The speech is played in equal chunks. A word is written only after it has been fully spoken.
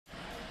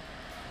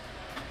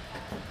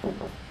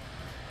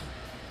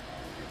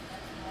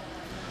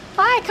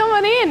Hi, come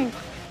on in.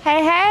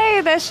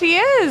 Hey, there she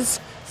is.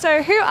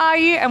 So who are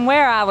you and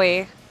where are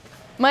we?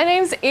 My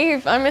name's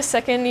Eve. I'm a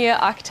second year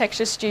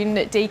architecture student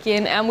at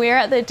Deakin and we're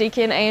at the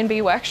Deakin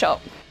A&B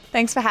workshop.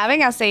 Thanks for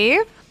having us,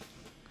 Eve.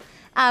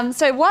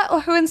 So what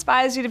or who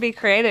inspires you to be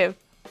creative?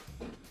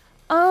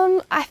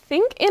 I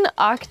think in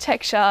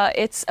architecture,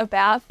 it's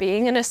about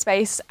being in a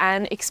space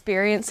and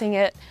experiencing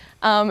it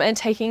and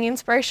taking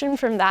inspiration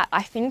from that.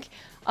 I think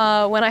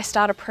when I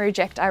start a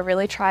project, I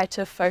really try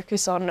to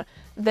focus on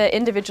the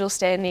individual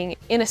standing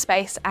in a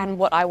space and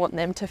what I want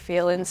them to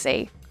feel and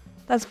see.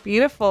 That's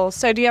beautiful.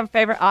 So do you have a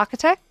favorite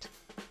architect?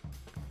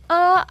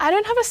 I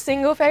don't have a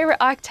single favorite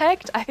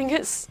architect. I think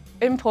it's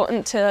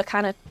important to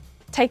kind of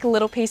take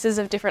little pieces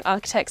of different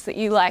architects that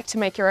you like to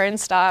make your own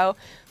style.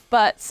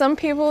 But some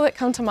people that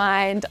come to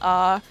mind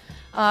are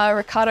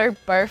Ricardo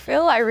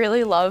Bofill. I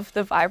really love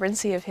the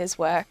vibrancy of his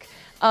work.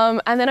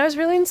 And then I was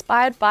really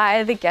inspired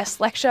by the guest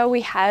lecture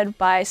we had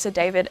by Sir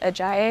David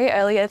Ajayi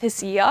earlier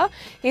this year.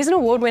 He's an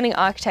award-winning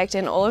architect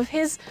and all of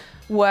his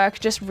work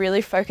just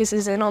really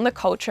focuses in on the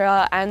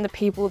culture and the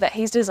people that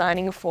he's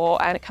designing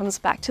for, and it comes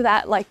back to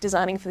that, like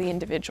designing for the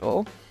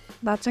individual.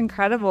 That's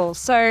incredible.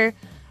 So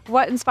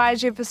what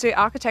inspires you to pursue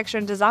architecture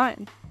and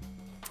design?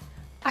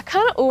 I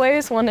kind of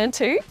always wanted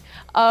to.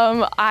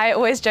 I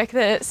always joke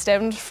that it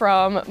stemmed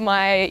from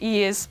my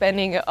years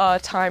spending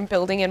time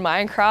building in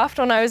Minecraft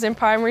when I was in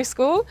primary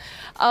school.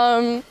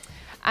 And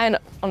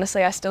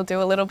honestly, I still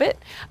do a little bit.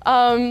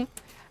 But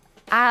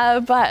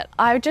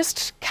I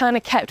just kind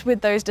of kept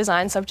with those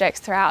design subjects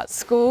throughout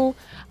school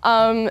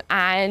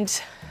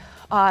and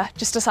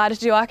just decided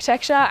to do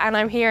architecture, and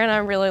I'm here and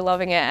I'm really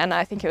loving it, and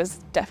I think it was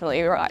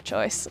definitely the right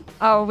choice.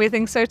 Oh, we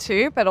think so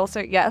too, but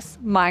also, yes,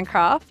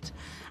 Minecraft.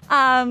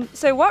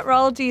 So what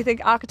role do you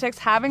think architects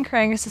have in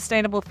creating a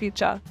sustainable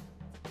future?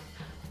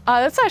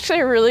 That's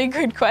actually a really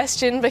good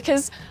question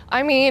because,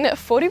 I mean,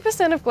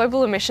 40% of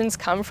global emissions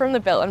come from the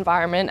built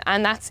environment,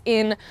 and that's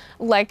in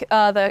like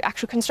the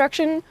actual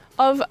construction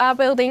of our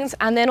buildings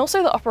and then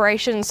also the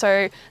operation,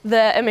 so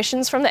the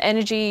emissions from the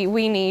energy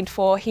we need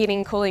for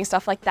heating, cooling,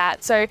 stuff like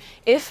that. So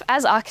if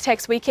as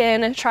architects we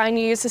can try and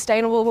use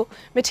sustainable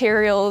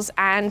materials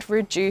and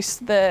reduce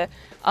the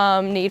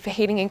need for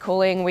heating and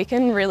cooling, we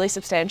can really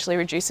substantially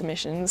reduce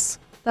emissions.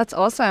 That's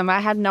awesome. I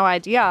had no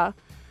idea.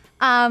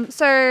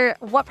 So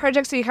what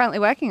projects are you currently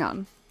working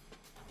on?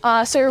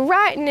 So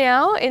right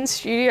now in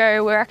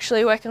studio, we're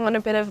actually working on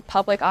a bit of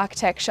public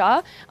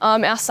architecture.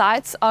 Our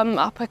site's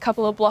up a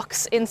couple of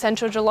blocks in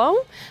central Geelong,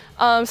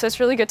 so it's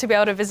really good to be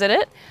able to visit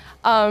it.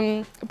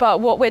 But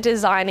what we're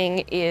designing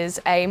is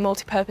a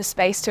multi-purpose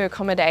space to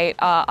accommodate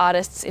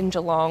artists in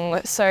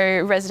Geelong.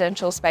 So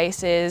residential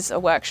spaces,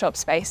 workshop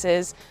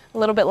spaces, a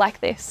little bit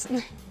like this.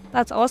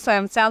 That's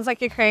awesome. Sounds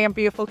like you're creating a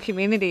beautiful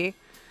community.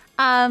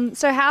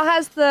 So how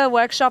has the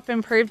workshop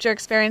improved your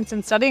experience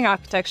in studying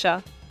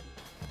architecture?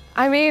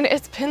 I mean,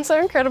 it's been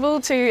so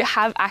incredible to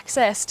have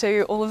access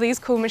to all of these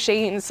cool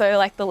machines. So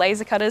like the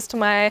laser cutters to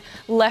my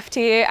left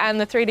here and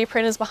the 3D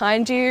printers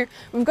behind you.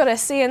 We've got a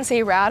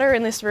CNC router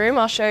in this room,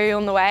 I'll show you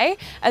on the way.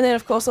 And then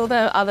of course all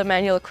the other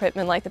manual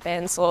equipment like the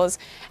bandsaws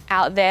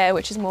out there,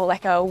 which is more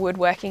like a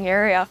woodworking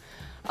area.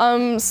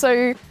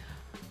 So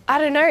I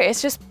don't know,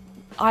 it's just,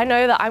 I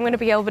know that I'm going to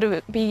be able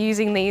to be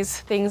using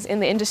these things in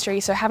the industry,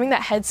 so having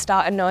that head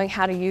start and knowing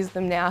how to use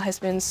them now has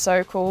been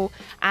so cool,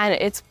 and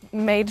it's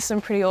made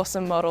some pretty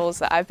awesome models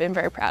that I've been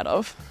very proud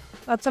of.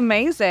 That's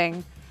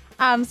amazing.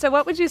 So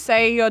what would you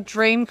say your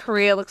dream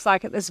career looks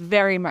like at this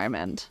very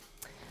moment?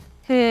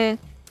 At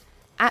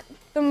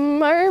the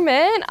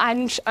moment,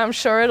 I'm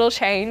sure it'll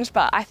change,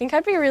 but I think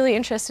I'd be really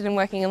interested in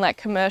working in like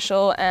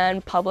commercial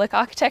and public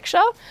architecture.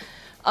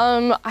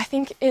 I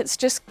think it's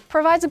just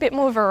provides a bit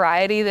more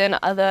variety than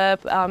other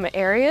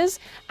areas,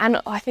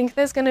 and I think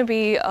there's going to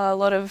be a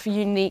lot of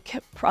unique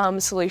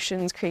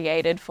solutions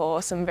created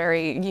for some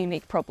very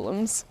unique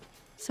problems.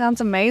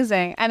 Sounds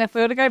amazing. And if we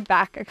were to go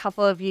back a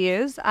couple of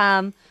years,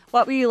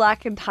 what were you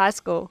like in high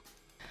school?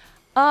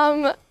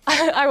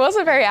 I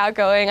wasn't very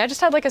outgoing. I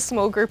just had like a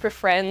small group of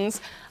friends,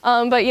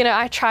 but you know,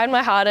 I tried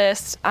my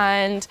hardest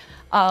and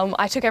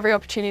I took every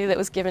opportunity that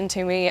was given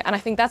to me, and I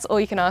think that's all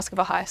you can ask of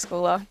a high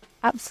schooler.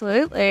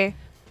 Absolutely.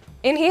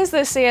 And here's the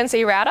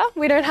CNC router.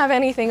 We don't have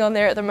anything on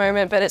there at the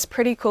moment, but it's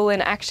pretty cool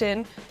in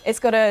action. It's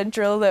got a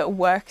drill that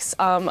works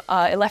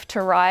left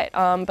to right,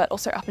 but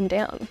also up and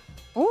down.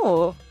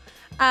 Ooh.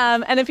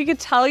 And if you could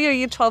tell your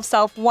Year 12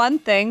 self one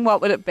thing,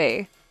 what would it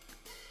be?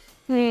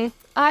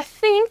 I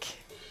think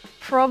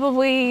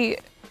probably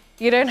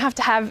you don't have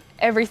to have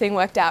everything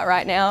worked out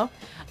right now.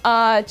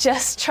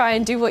 Just try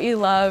and do what you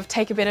love,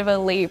 take a bit of a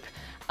leap,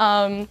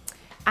 and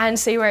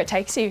see where it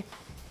takes you.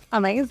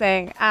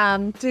 Amazing.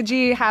 Did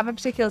you have a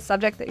particular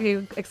subject that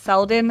you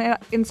excelled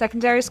in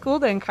secondary school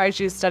that encouraged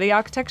you to study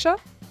architecture?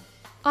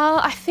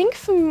 I think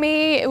for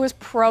me it was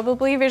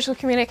probably visual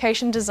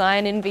communication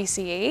design in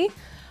VCE.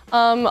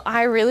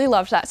 I really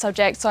loved that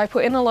subject, so I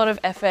put in a lot of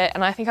effort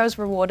and I think I was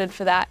rewarded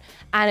for that,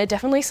 and it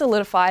definitely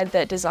solidified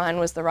that design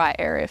was the right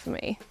area for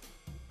me.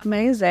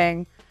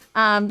 Amazing.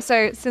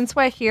 So since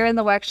we're here in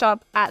the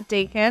workshop at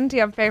Deakin, do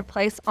you have a favourite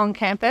place on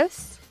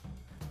campus?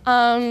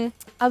 Other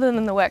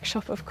than the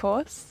workshop, of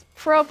course,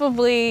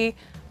 probably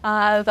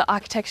the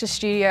architecture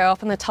studio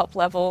up on the top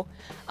level.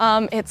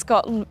 It's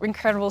got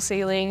incredible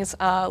ceilings,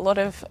 a lot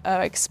of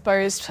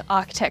exposed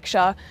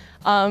architecture,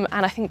 and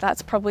I think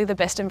that's probably the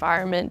best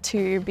environment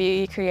to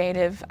be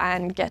creative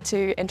and get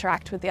to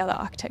interact with the other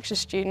architecture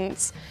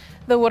students.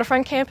 The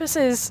waterfront campus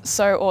is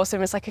so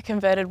awesome. It's like a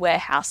converted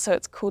warehouse, so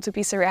it's cool to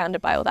be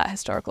surrounded by all that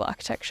historical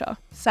architecture.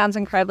 Sounds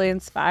incredibly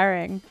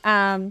inspiring.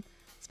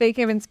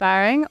 Speaking of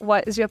inspiring,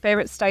 what is your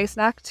favourite study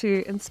snack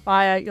to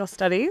inspire your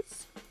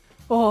studies?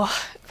 Oh,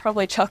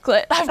 probably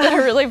chocolate. I've got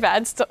a really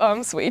bad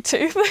sweet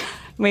tooth.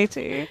 Me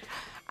too.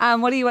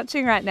 What are you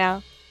watching right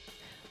now?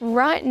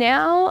 Right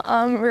now,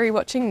 I'm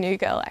rewatching New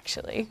Girl,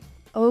 actually.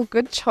 Oh,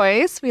 good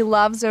choice. We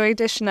love Zooey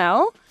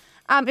Deschanel.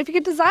 If you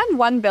could design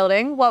one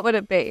building, what would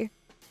it be?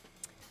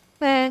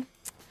 I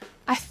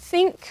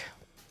think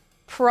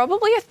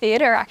probably a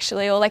theatre,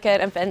 actually, or like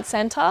an event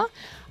centre.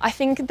 I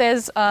think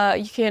there's,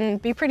 you can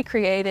be pretty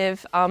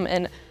creative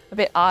and a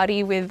bit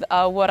arty with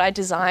what I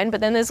design,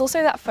 but then there's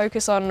also that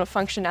focus on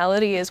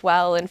functionality as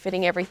well and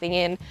fitting everything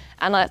in.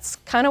 And that's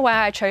kind of why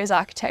I chose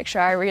architecture.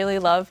 I really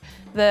love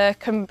the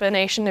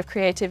combination of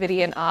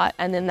creativity and art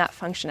and then that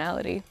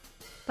functionality.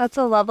 That's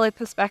a lovely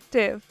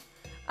perspective.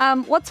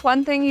 What's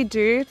one thing you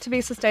do to be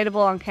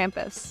sustainable on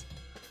campus?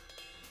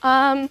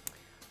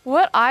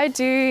 What I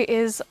do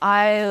is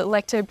I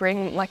like to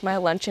bring like my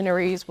lunch in a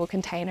reusable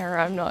container.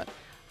 I'm not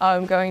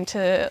going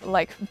to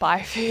like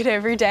buy food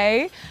every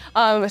day,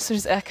 which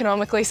is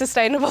economically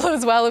sustainable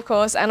as well, of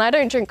course. And I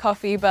don't drink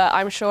coffee, but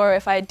I'm sure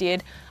if I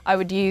did, I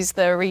would use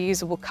the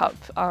reusable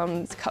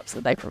cups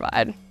that they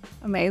provide.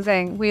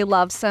 Amazing. We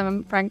love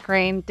some Frank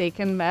Green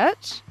Deakin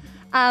merch.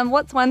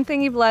 What's one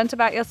thing you've learned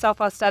about yourself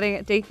while studying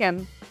at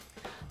Deakin?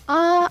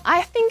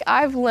 I think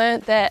I've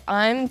learnt that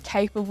I'm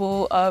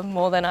capable of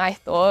more than I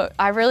thought.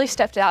 I really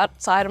stepped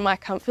outside of my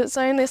comfort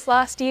zone this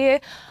last year.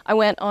 I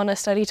went on a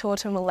study tour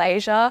to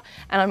Malaysia,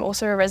 and I'm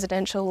also a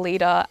residential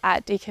leader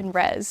at Deakin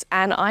Res,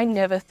 and I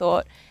never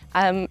thought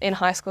in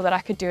high school that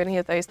I could do any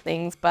of those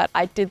things, but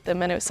I did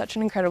them and it was such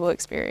an incredible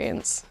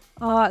experience.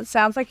 Oh, it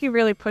sounds like you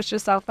really pushed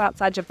yourself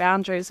outside your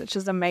boundaries, which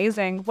is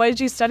amazing. What did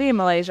you study in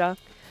Malaysia?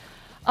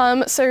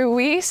 So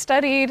we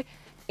studied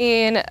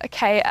in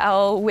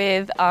KL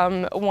with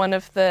one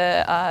of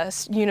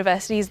the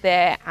universities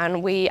there,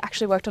 and we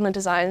actually worked on a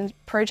design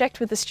project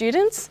with the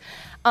students.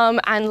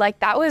 And like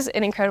that was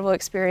an incredible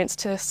experience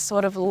to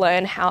sort of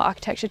learn how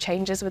architecture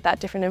changes with that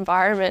different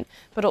environment.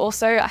 But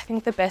also I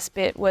think the best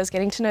bit was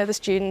getting to know the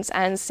students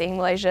and seeing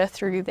Malaysia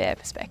through their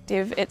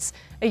perspective. It's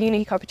a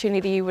unique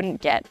opportunity you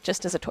wouldn't get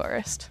just as a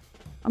tourist.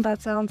 Oh,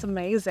 that sounds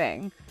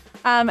amazing.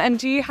 And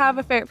do you have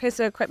a favourite piece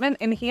of equipment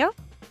in here?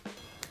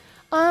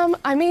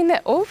 I mean, they're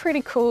all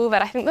pretty cool,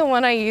 but I think the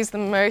one I use the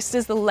most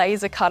is the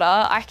laser cutter.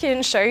 I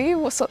can show you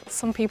what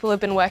some people have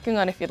been working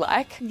on if you'd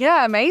like.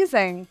 Yeah,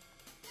 amazing.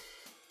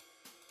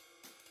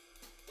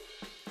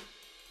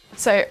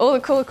 So all the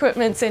cool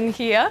equipment's in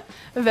here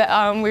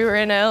that we were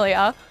in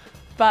earlier,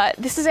 but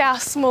this is our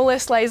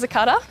smallest laser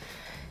cutter.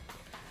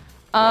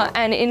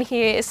 And in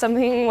here is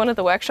something one of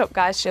the workshop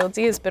guys,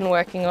 Shieldsy, has been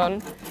working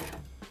on.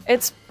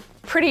 It's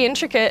pretty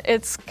intricate,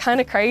 it's kind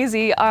of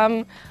crazy.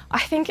 I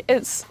think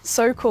it's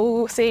so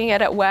cool seeing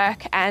it at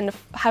work and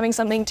having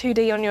something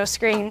 2D on your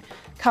screen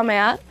come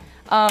out,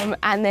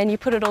 and then you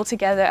put it all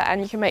together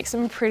and you can make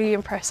some pretty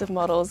impressive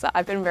models that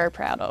I've been very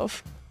proud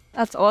of.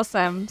 That's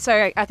awesome.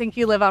 So I think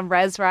you live on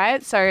res,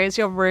 right? So is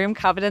your room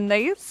covered in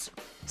these?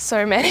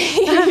 So many.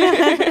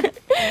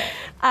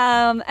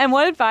 And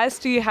what advice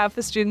do you have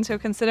for students who are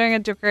considering a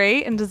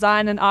degree in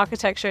design and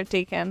architecture at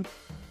Deakin?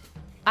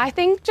 I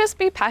think just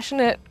be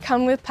passionate,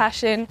 come with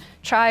passion,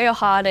 try your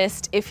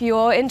hardest. If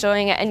you're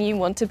enjoying it and you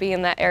want to be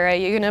in that area,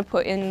 you're going to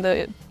put in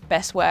the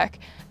best work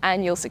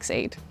and you'll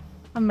succeed.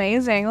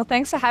 Amazing. Well,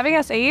 thanks for having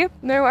us, Eve.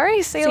 No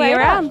worries. See you later.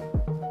 See you around.